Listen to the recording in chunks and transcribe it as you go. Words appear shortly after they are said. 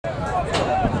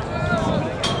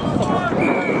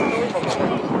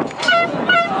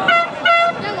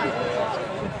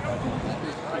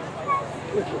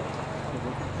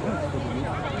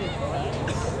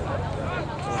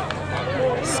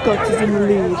Scots is in the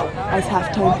lead as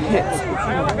halftime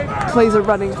hits. Plays are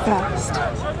running fast.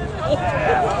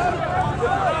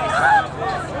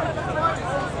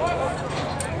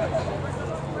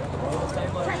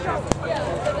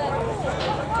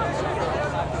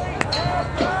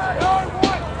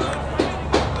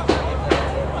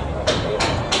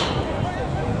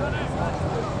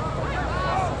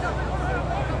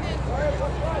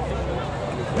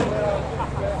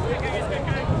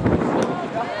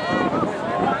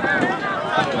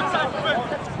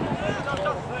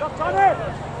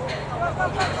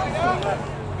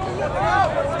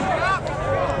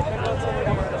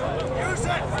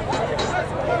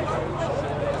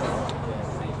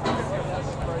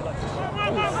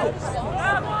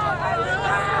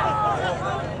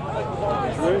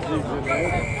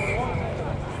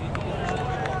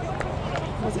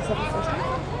 Was it 7 first time?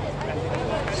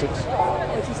 6.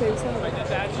 What did you say? 7? I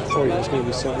thought it was going to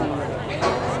be 7.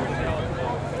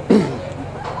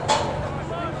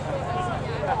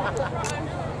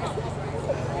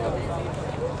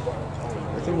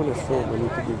 I think when it's full, we need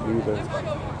to review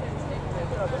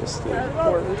this thing.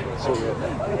 So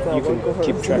that you can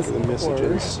keep track of the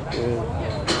messages.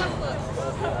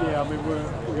 Yeah, I mean, we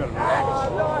got to.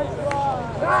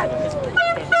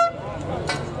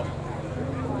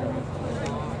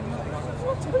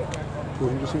 What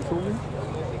did you say for me?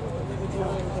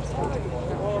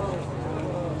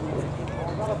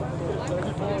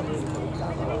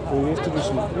 Well, we have to do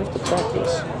some. We have to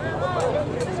practice.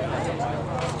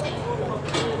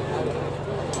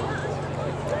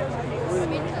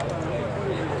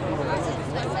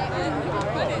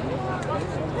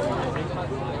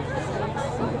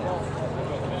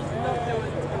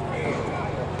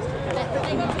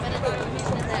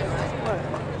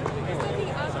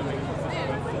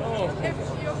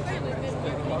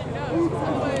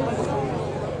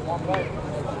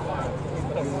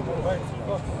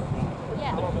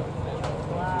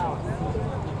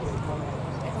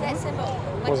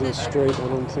 Wasn't straight, I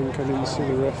don't think. I didn't see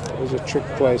the ref. It was a trick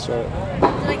play, so. Did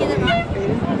I get it right?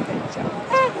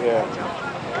 Yeah.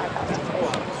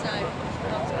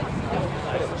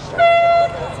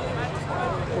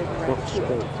 Not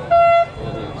straight.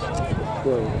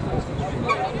 Right.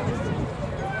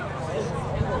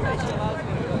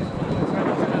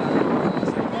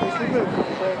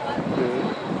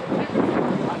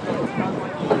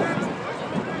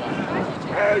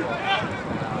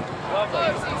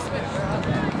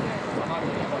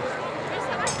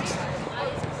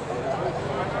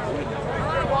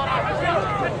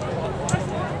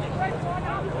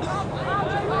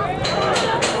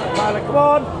 Come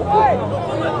on!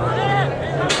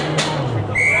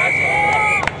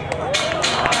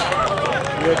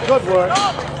 Yeah, good work.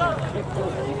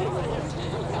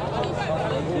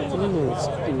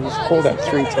 He's called that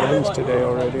 3 times today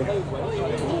already. I'm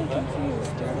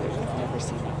confused. I've never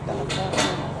seen that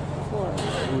before.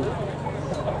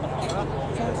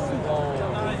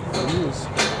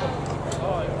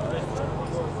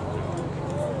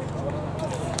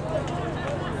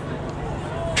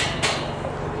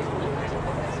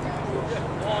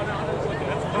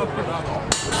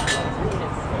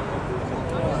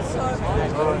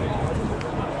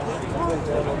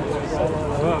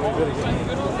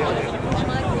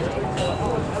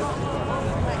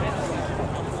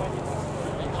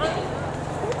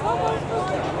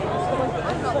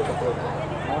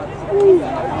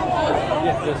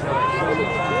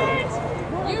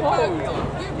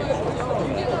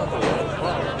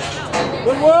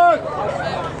 Good work!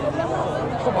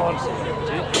 Come on.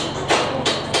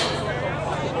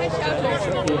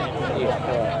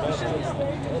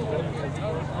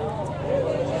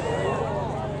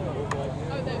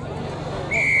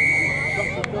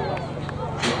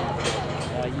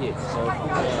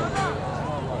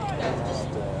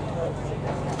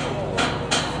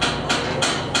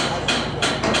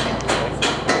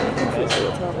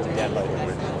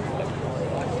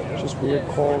 Just weird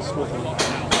calls with him.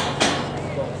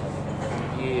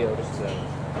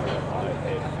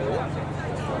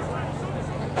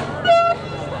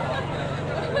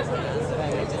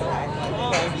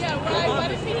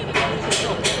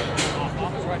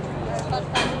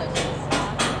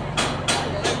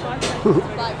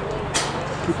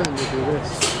 Keep on to do this.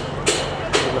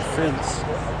 With the fence.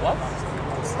 What?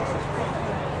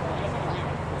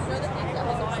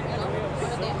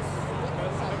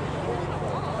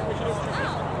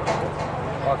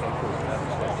 Okay, cool.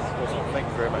 Thank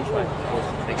you very much, mate.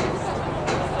 Thank you.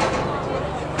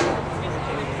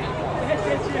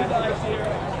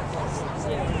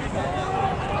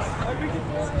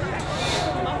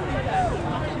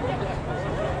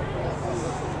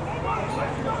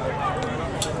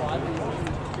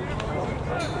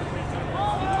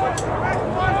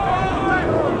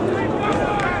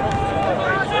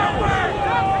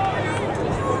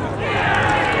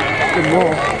 small.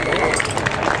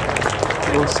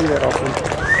 You don't see that often.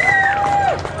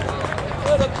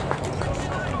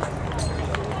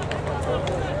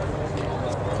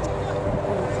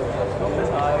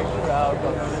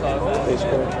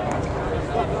 Baseball.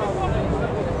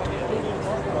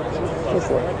 Go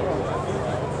for it.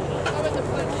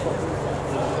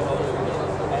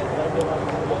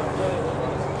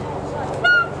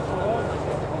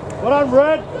 What on,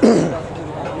 Red?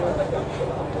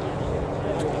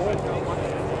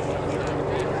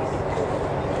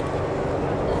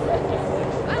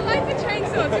 I like the train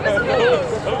songs. It was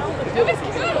cute. It was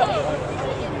cute.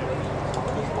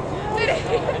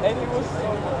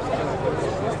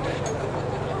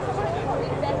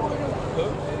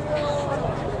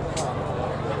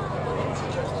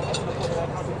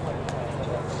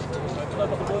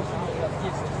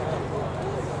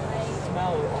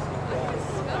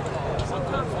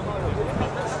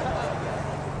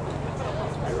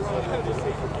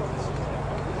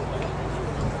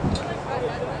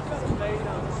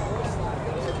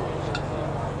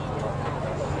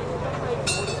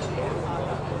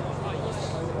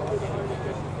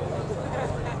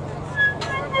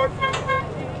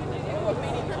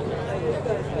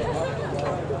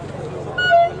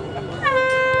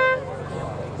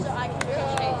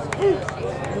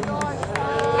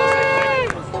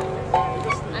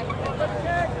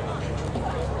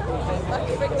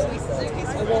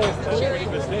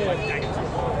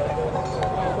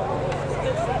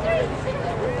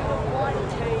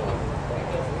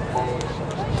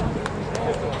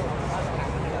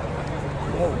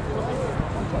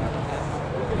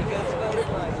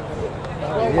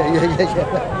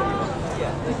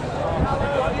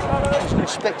 Just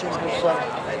respect him.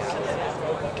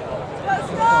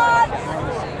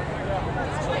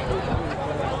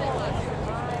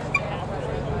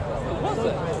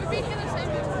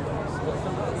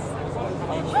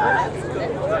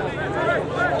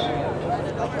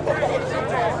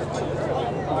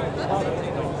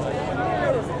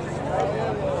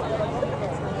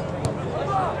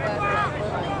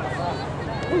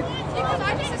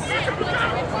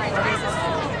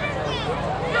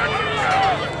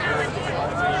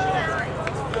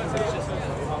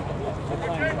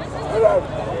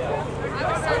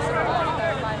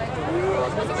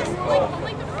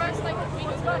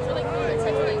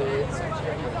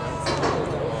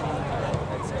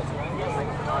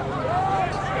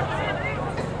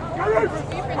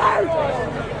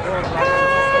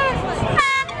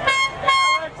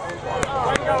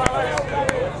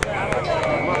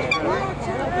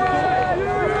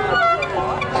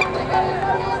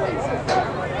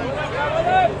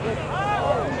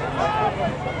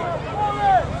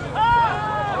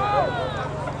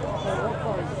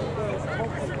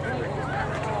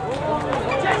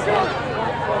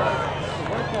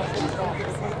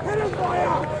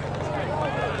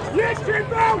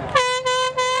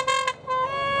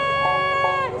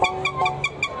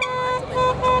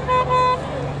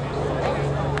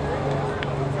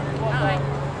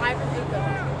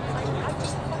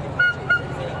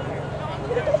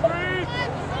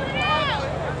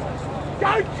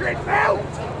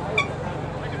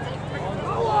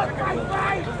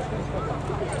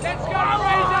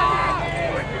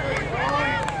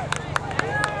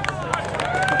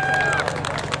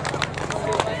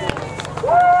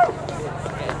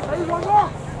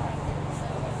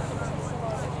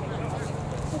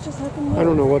 I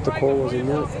don't know what the call was in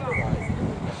that.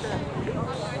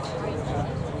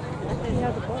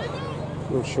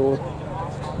 Not sure.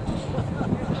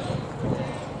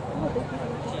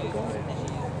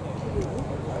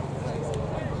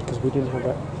 Because we didn't have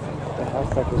that. The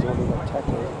halfback was on the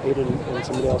tackle. Aiden and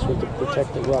somebody else went to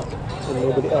protect the ruck, and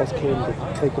nobody else came to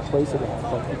take the place of the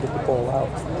halfback to get the ball out.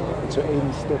 And so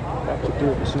Aiden stepped back to do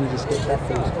it. As soon as he stepped back,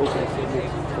 there was open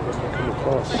for them to come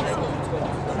across.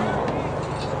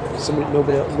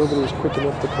 Nobody was quick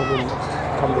enough to come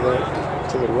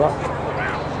to the ruck.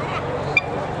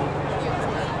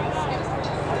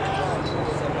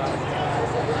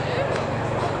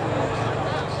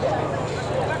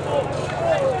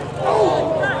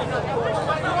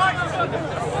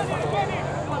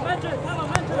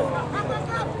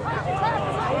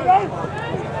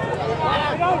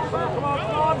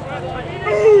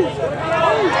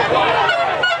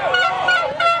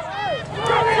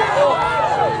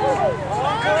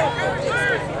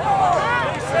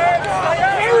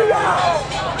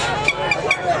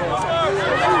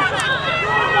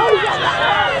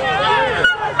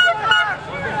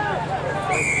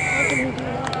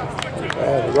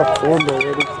 The ruck formed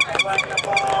already.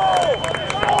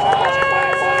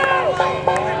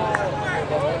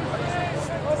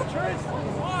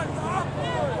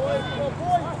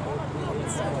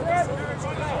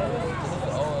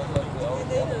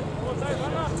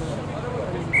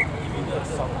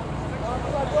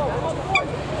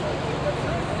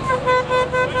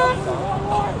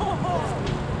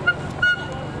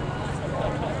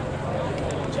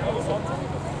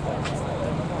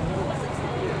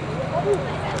 Oh,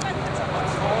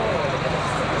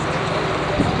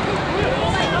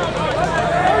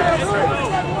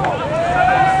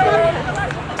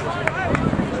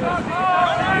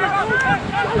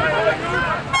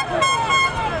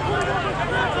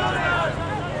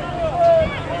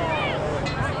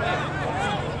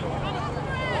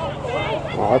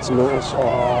 that's nice. Oh,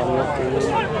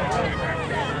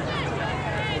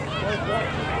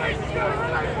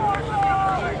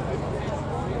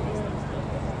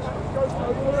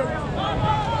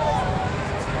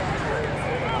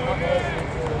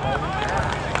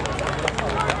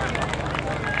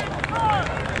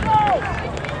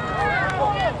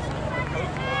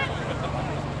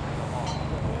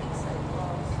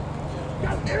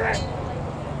 yeah.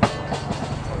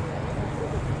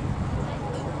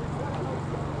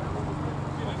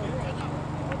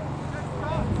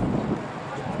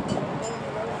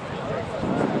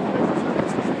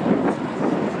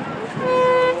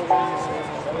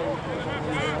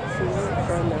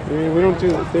 Yeah, we don't do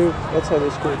that. That's how they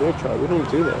score their try. We don't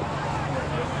do that.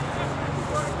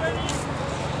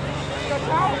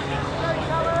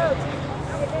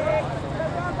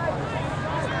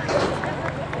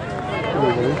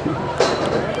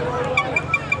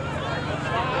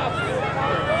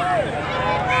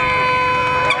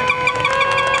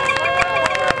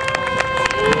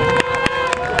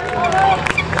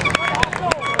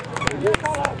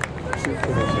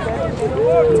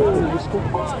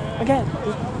 Again.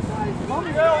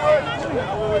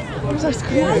 I'm so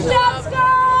scared. Shut up,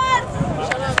 Scott!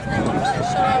 Shut up.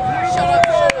 Shut up.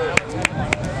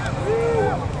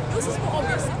 This is more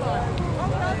obvious, Scott.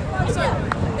 So,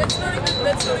 let's not even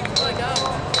play out.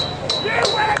 You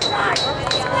went right!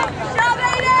 Shove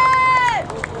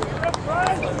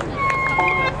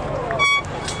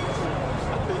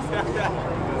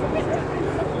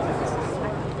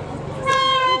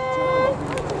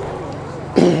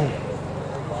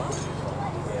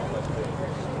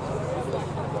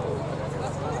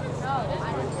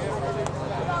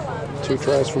Two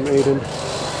tries from Aiden.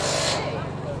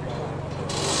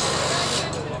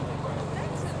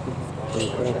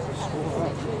 Okay.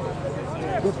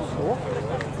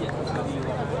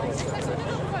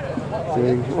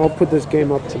 I'll put this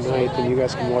game up tonight, and you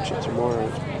guys can watch it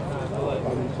tomorrow.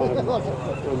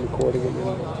 I'm recording it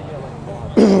now.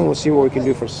 We'll see what we can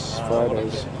do for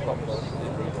Fridays.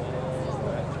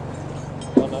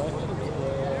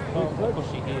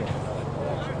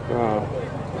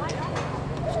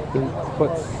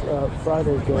 But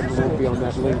Friday's game won't be on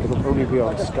that link. It'll only be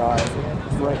on Sky.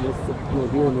 Right, you're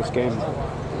viewing this game.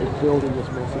 You're building this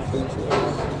massive thing to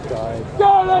Sky.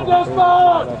 All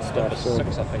that stuff. So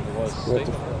 6, I think it was.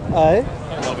 Aye?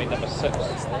 That'll be number 6.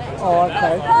 Oh,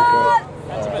 okay.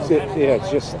 Yeah, it's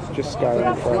just Sky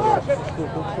on Friday.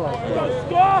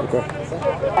 Okay.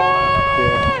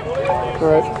 Yeah. All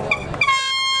right.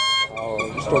 Oh,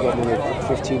 we still got another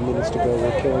 15 minutes to go.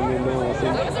 We're killing it now, I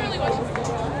think.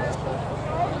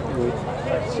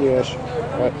 See you, Ash.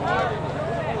 Right.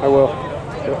 I will.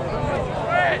 Yep.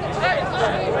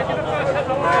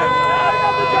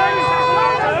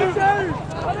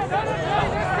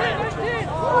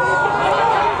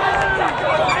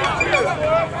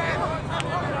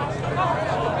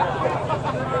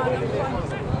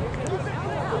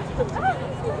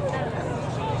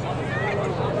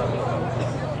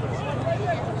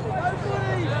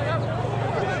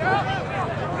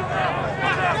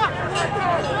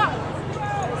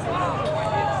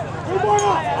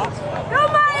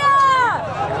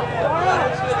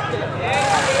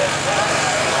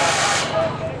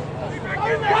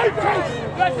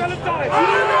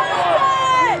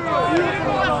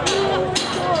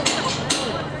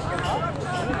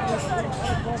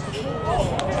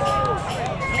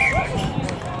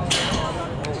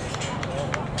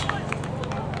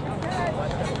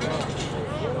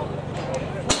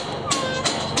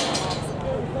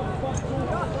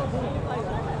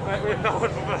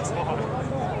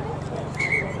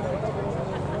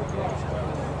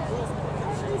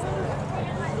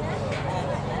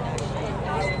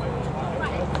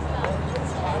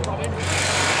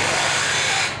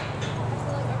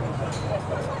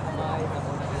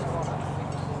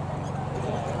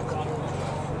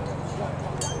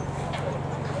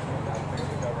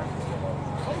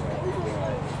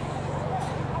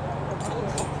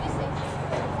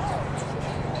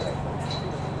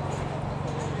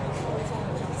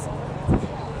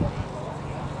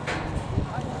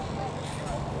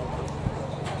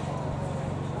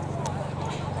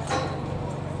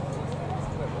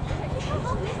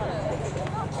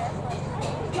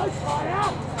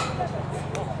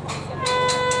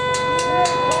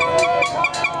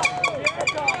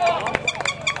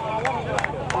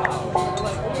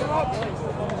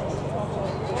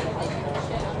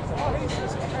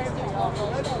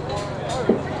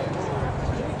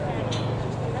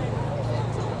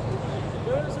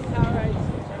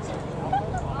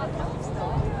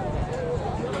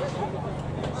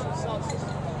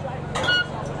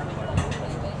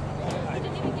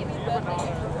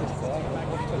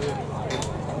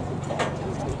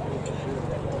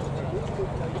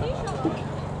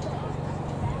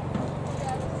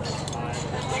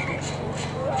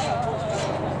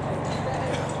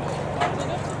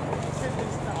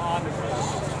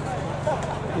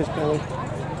 really?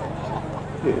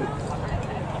 Yeah.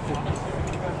 I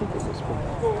think it was from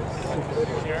 6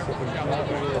 or 7 trials.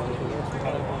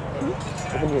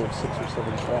 I think it was 6 or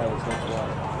 7 trials, that's why.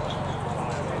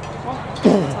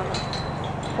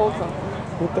 Hold on.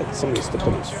 I think that somebody stepped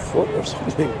on his foot or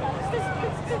something.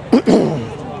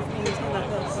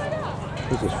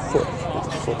 It was his foot. It was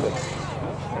his foot that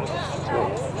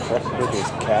fractured his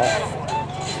calf.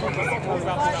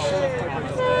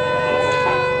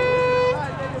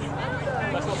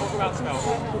 Let's not talk about smells.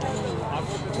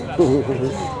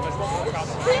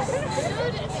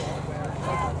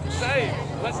 Say,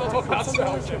 let's not talk about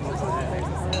smells.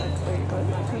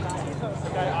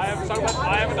 Okay, I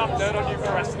have enough dirt on you for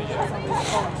the rest of the year.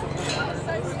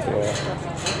 Yeah.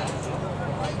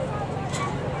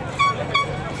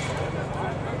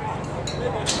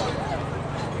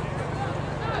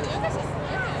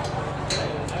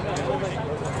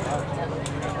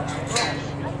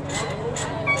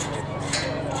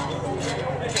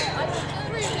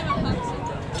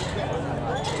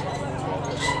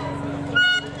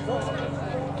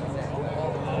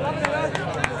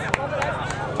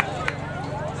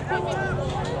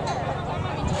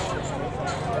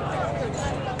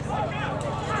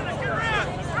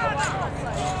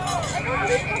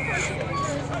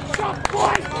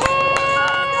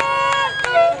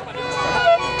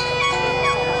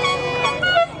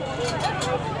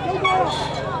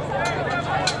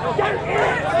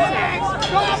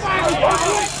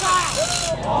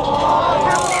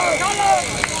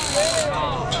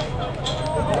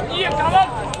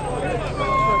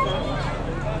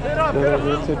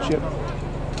 That's a chip.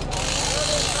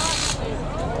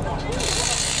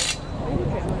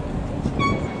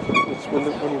 It's when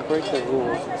you break the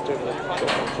rules, instead of the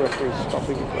referee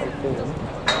stopping it right there,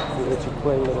 he lets you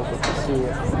play a little bit to see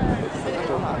if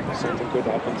something good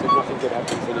happens. If nothing good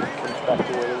happens, then it comes back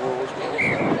to where the rules were.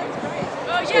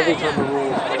 So every time the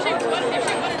rules it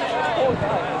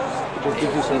just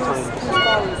gives you some time to see.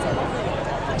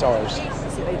 It's ours.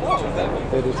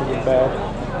 They did something bad.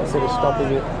 Instead of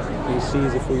stopping it, he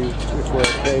sees if we're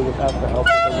okay without the help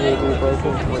of the rule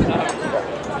broken.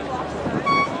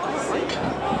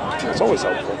 It's always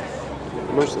helpful.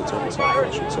 Most of the time it's helpful,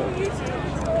 I should say.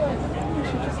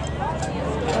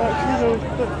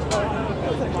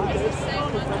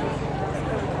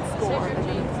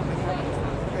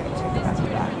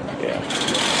 Yeah.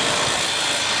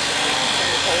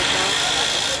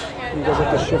 You guys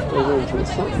have to shift over into the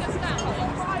sun.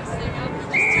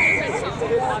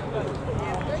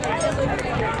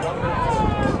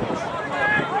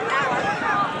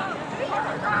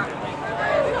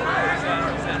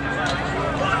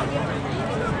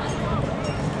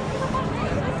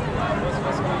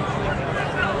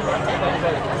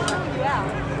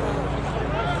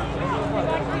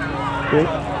 Good.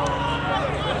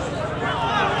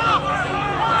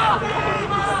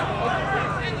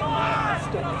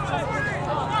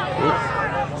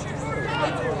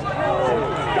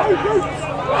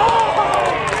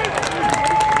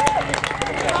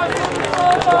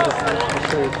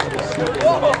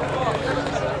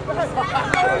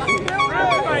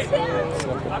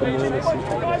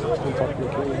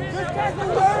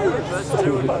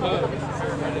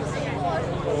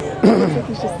 I think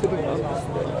he's just sitting on this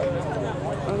thing.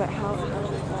 Or like how?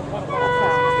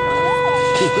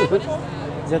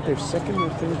 Is that their second or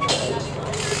third try?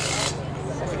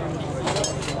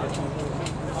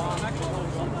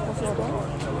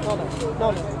 No.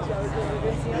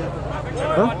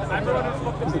 Huh?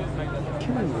 Is it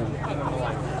killing him?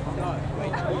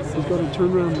 He's got to turn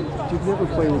around. You'd never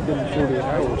play within 48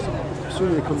 hours. As soon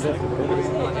as it comes up with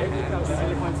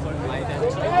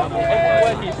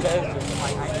What he says.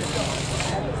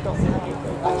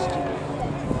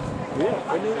 yeah,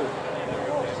 I knew it.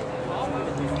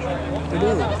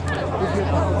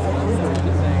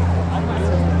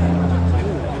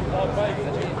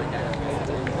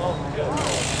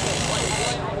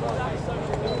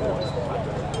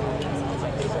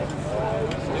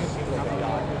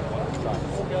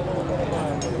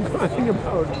 I think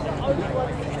about it.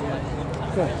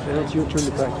 Okay, now it's your turn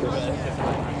to practice.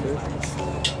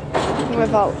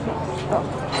 Without.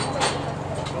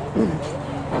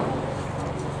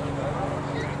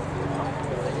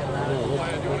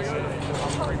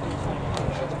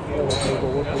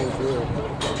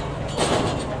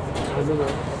 I remember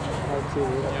I'd say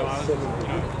we're at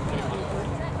 70.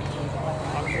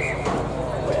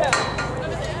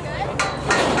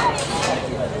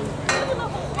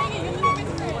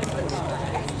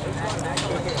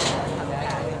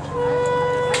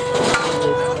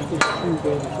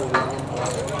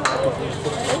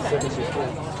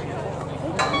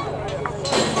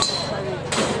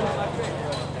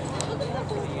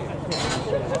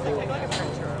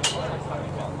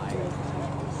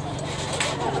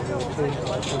 So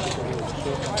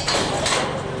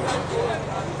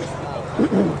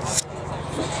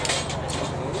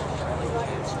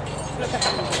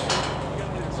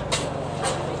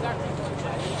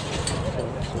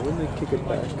when they kick it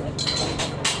back,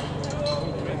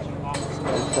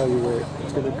 I'll tell you where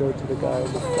it's going to go to the guy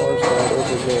on the far side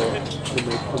over there when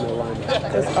they line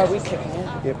up. Are we kicking it?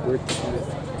 Yep, we're kicking it.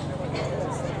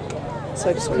 So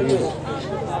I just put it.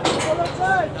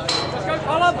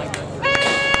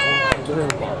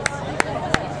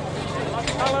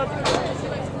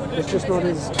 It's just not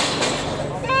his.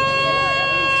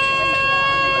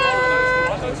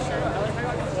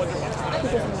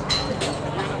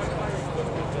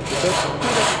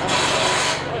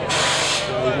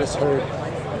 I misheard.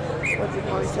 What did he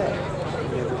say?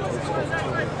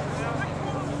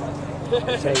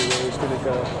 Tell you where he's going to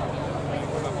go.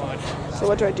 So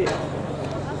what do I do?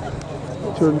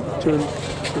 Turn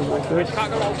like this.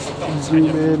 And zoom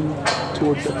in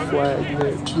towards that flag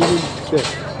there. Zoom in there.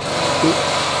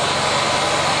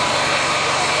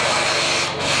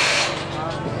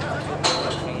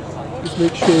 Just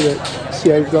make sure that, see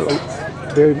how you've got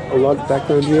a lot of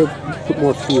background here, put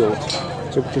more field.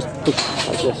 So just push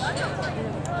like this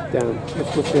down.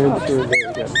 Just put your hand here and there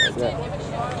again, like that.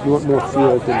 You want more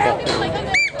field than background.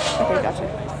 Okay, gotcha.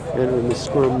 And when the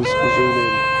scrums, zoom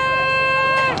in.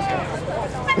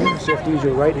 So you have to use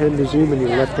your right hand to zoom and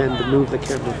your left hand to move the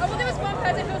camera.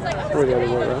 Or the other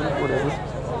way around, whatever.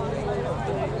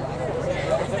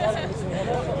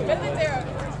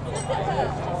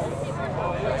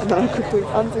 And then I'll quickly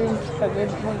unzoom and then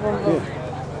boom. Yeah.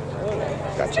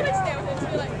 Gotcha.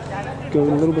 Go a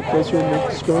little bit closer and make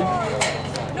the scrum.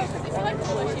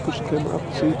 Push the camera up,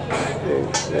 see?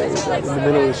 There you go, in the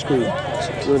middle of the screen. So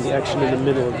you're in the action in the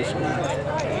middle of the screen.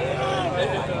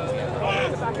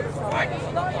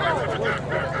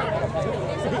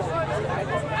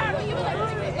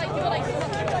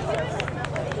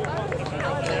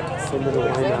 Zoom in the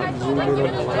line out, zoom in on the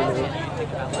line out.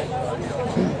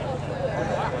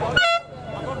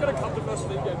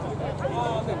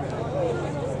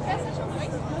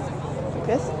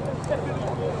 Yes?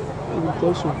 Even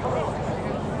closer.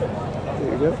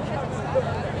 There you go.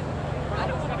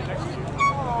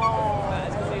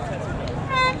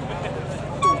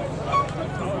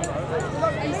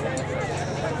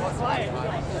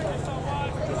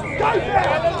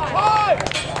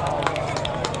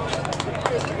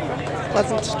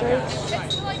 Pleasant stretch.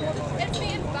 It's the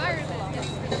environment.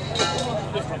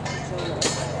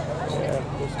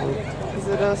 Is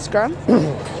it a scrum?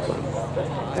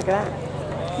 Look at that.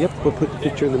 Yep, we'll put the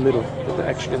picture in the middle. Put the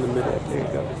action in the middle. There you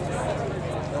go.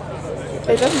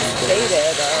 It doesn't stay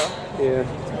there though. Yeah,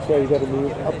 that's why you gotta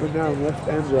move up and down, left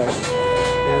and right.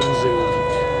 And zoom.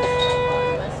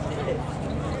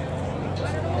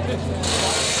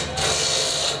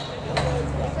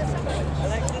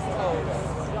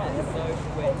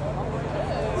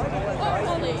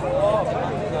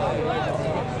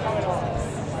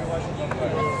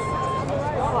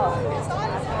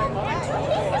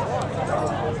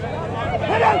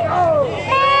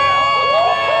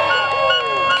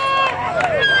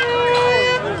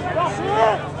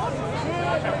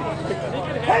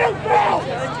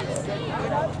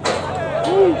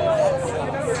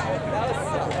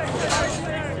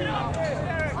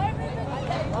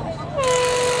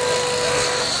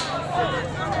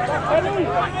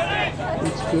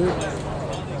 It's good.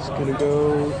 It's gonna go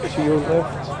to your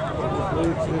left.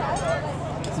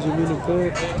 Zoom in a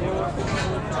bit.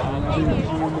 Zoom in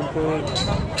a bit.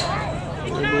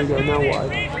 And there you go, now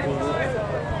wide.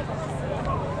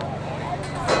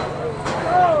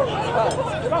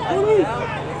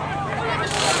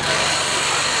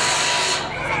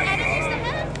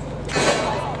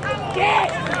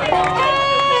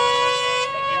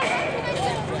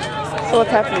 So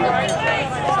what's happening?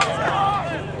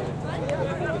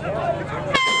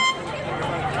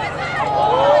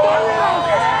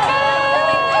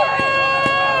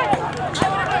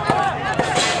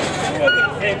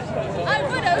 I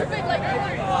would have been like,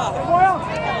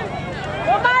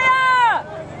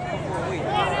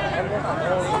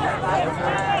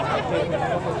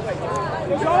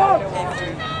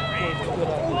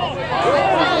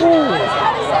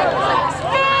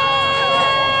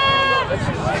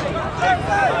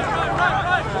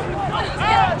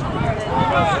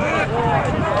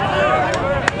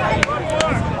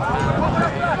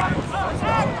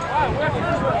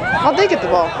 How'd they get the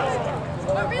ball?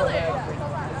 oh, really?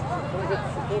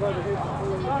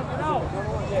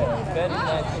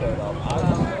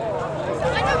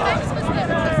 I know Max was there,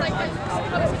 but it's like, I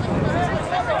was like,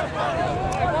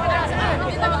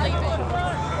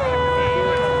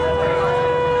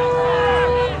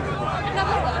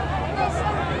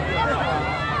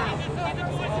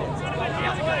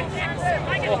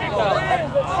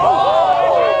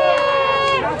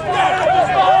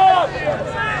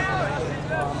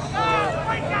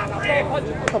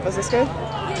 Pop, is this good?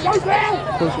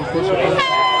 Closer, closer.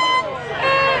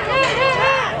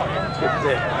 Good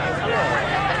there.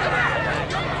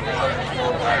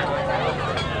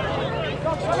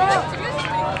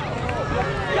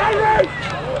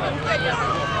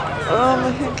 Oh, my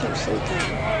hand keeps shaking.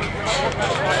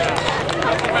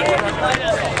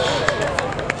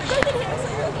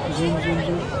 Zoom, zoom,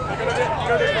 zoom.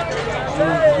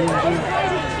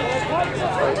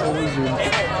 Zoom, zoom, zoom.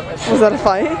 Was that a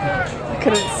fight? I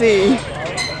couldn't see.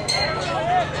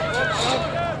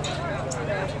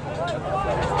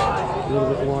 A little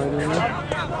bit wider there.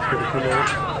 Good, come out.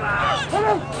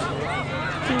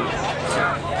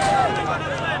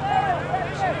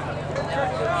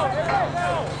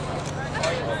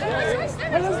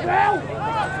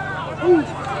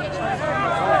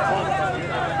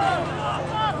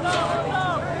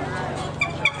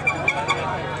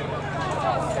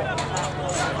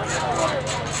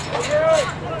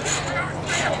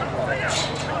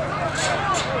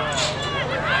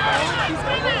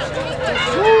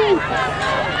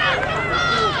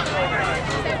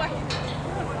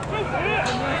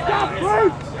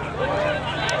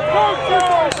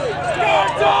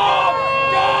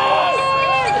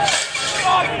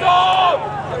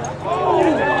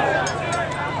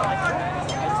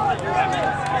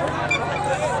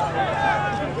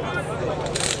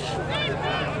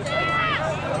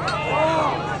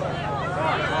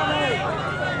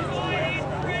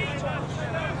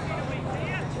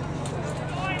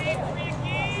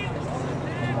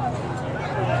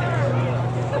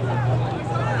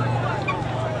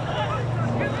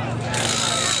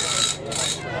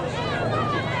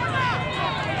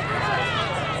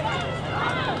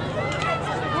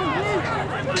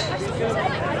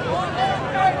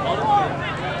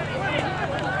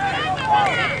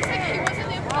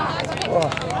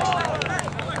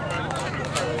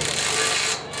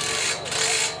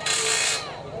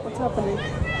 What's happening?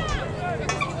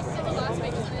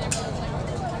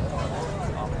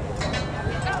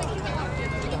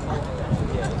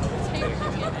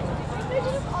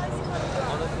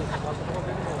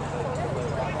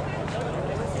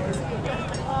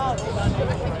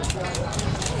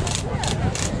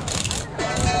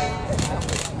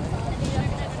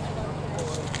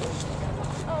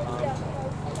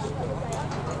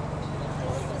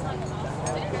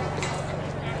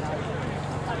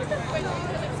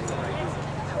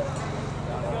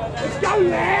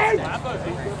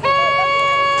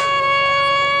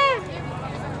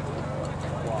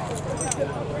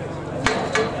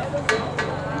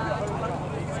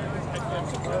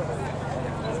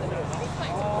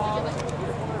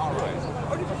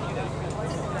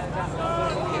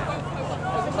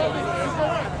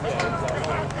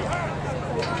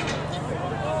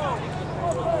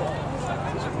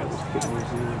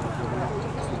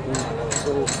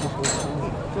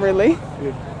 Really?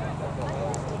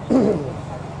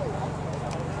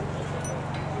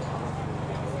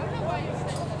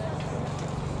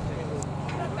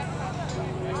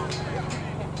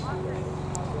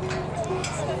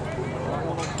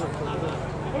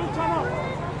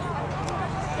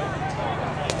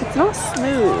 It's not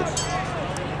smooth.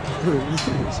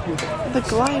 The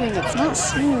gliding, it's not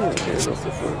smooth. Okay, that's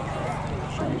the front.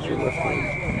 Should use your left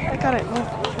hand. I got it.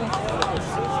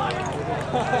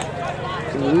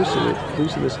 You can loosen it.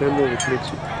 Loosen this handle, which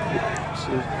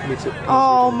makes it.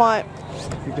 Oh my.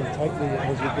 You can tighten it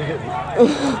as you get it.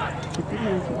 Keep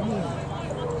going, keep going.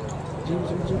 Zoom,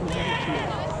 zoom, zoom.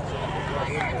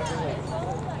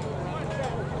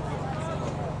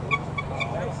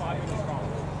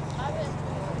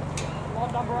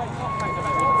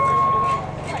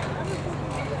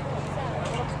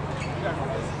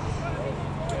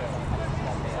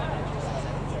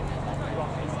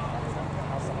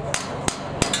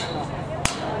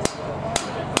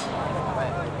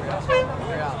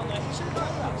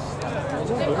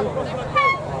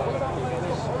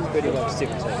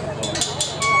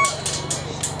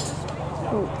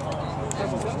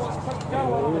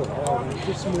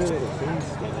 Just more of the things.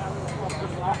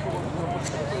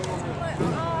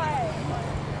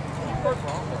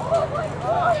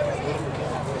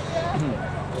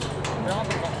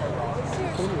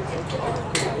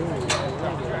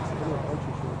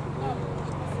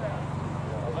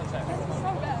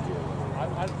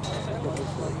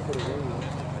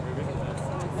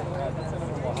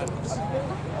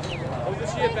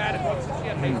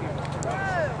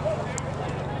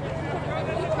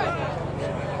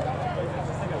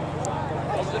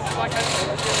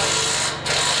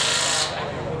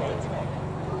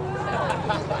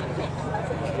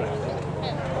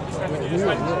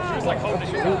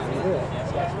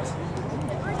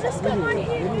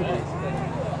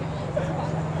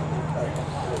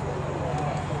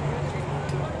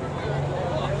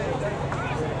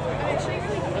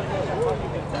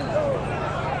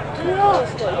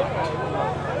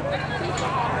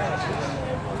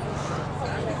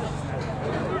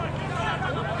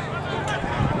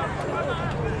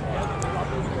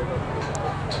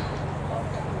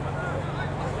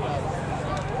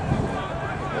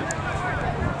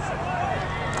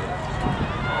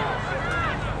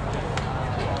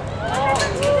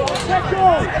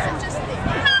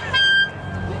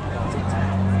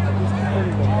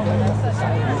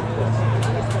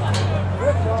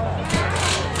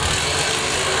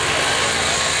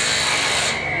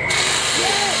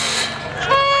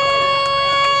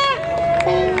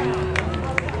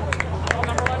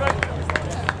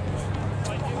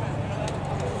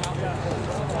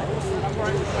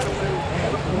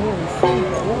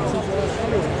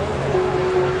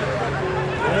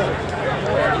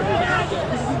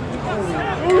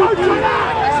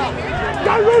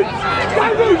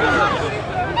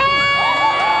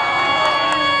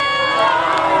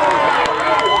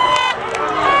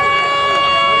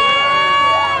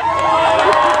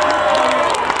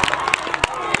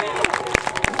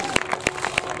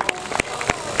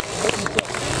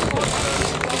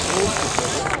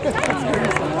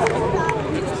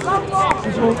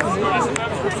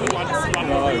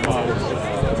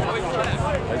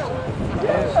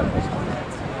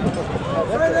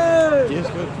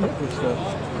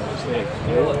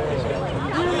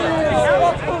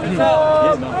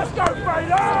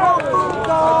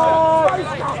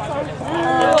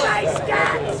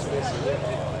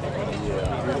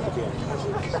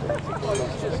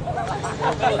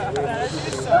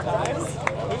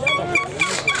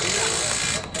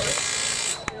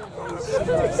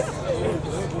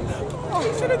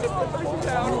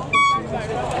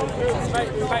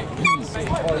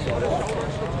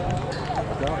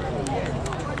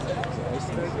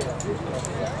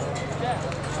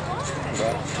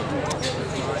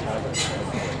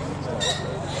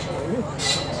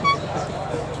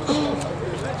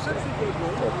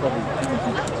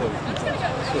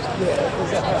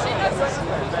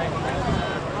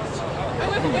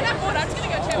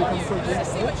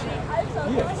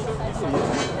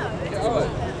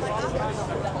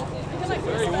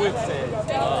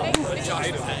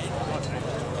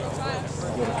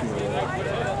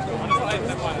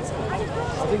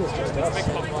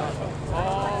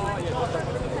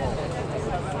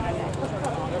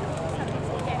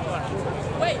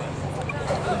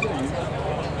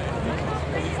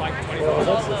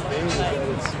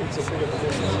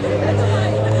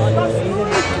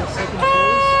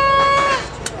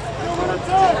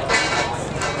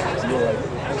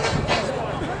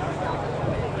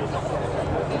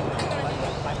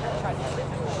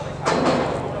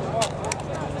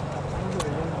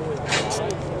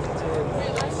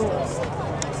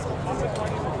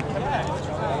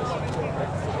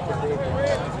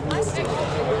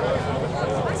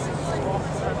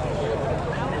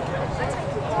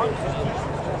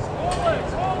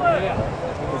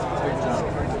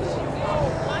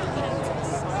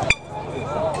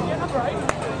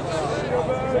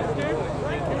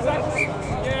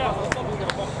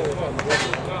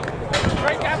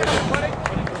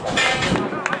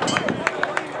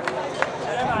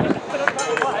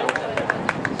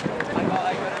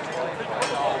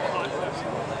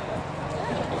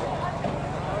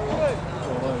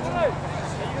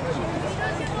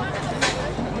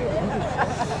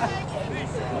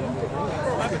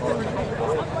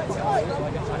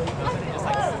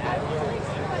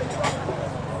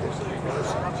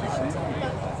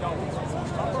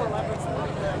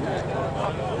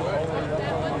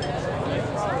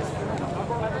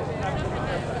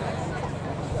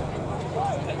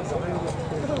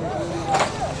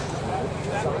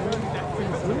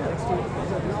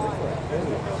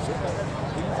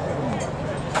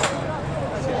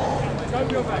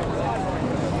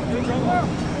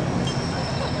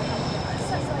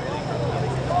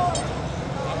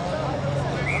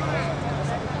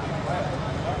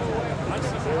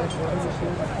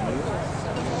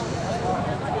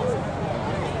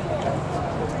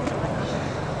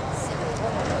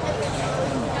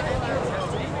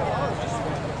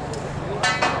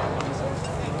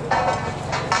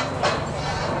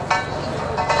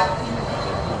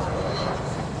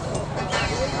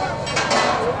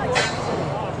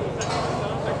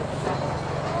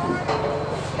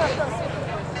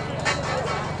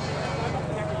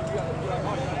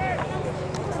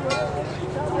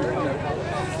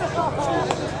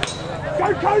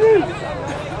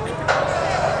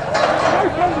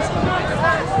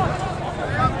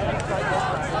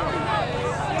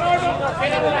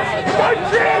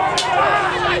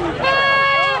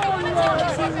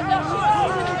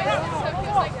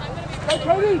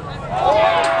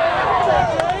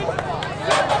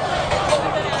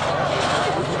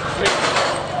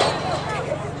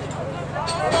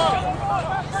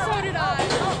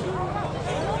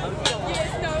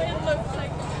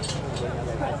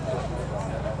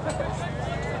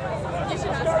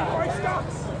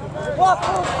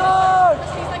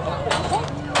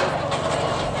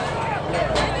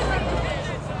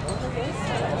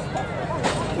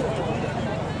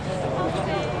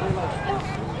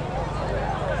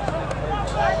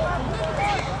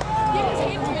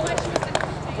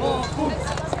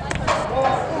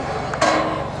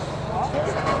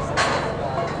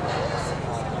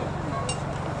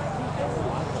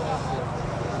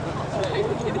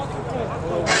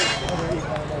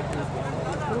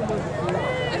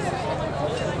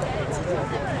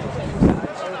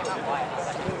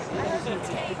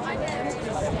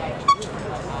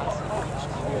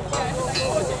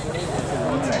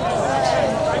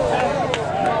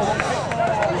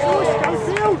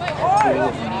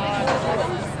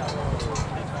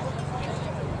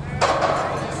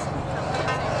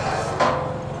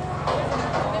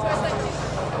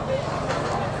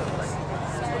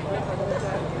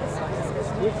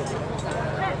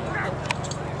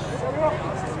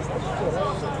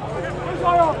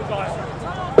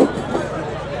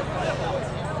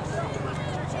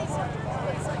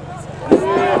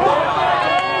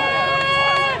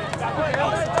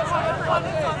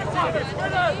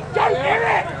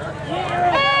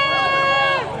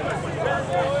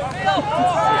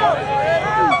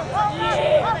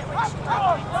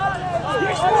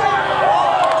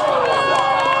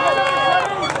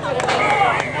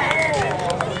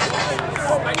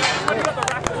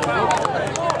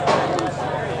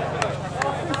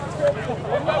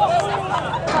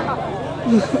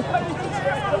 Yeah,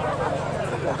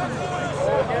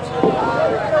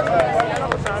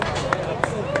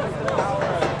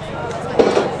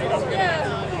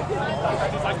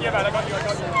 man, I got you.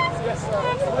 Yes.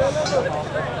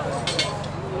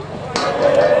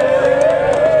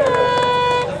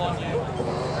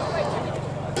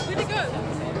 Where'd it go?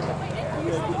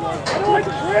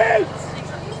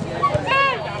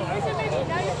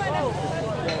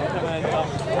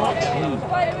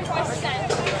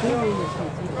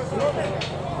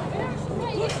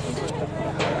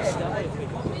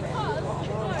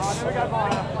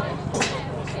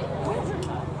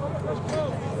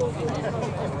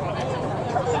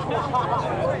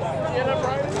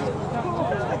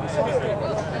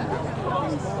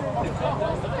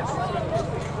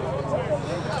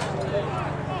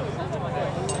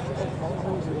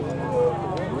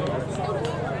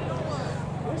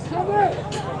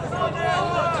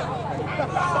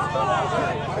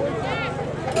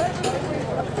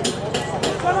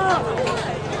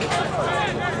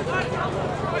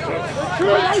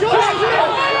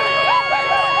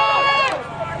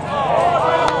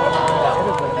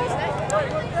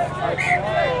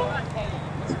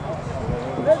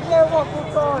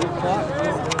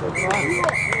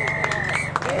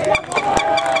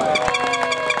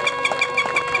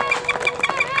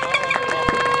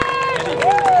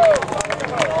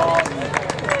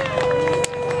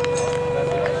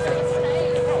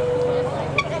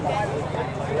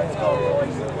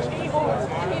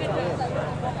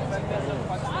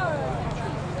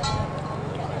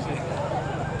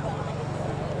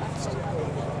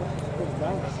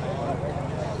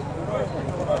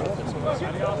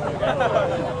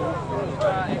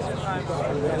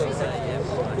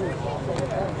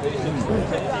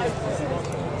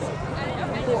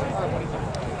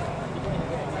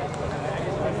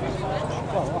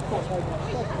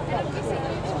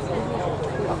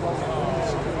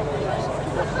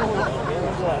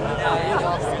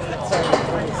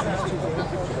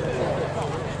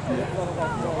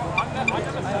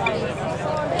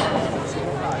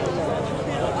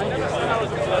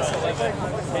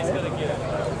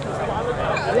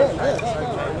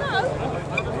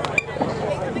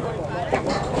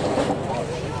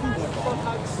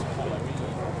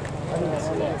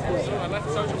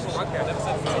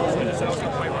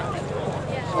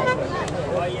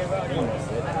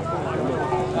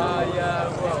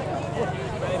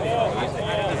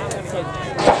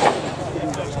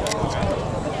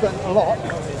 A lot.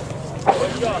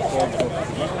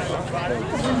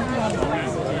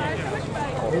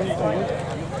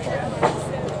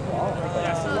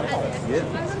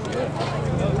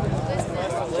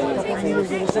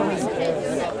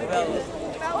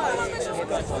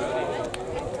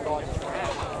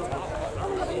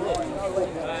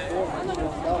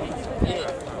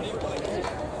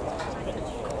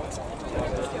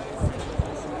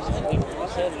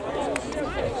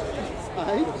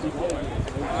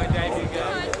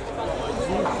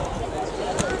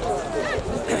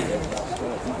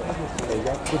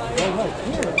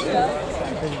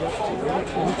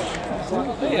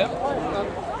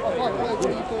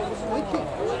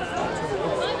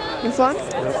 You fun?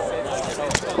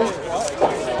 Cool.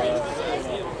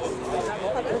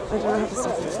 I don't know how to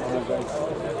stuff it.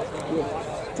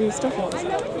 Do you stuff it?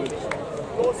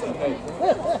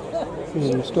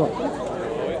 Stop.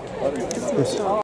 Yes.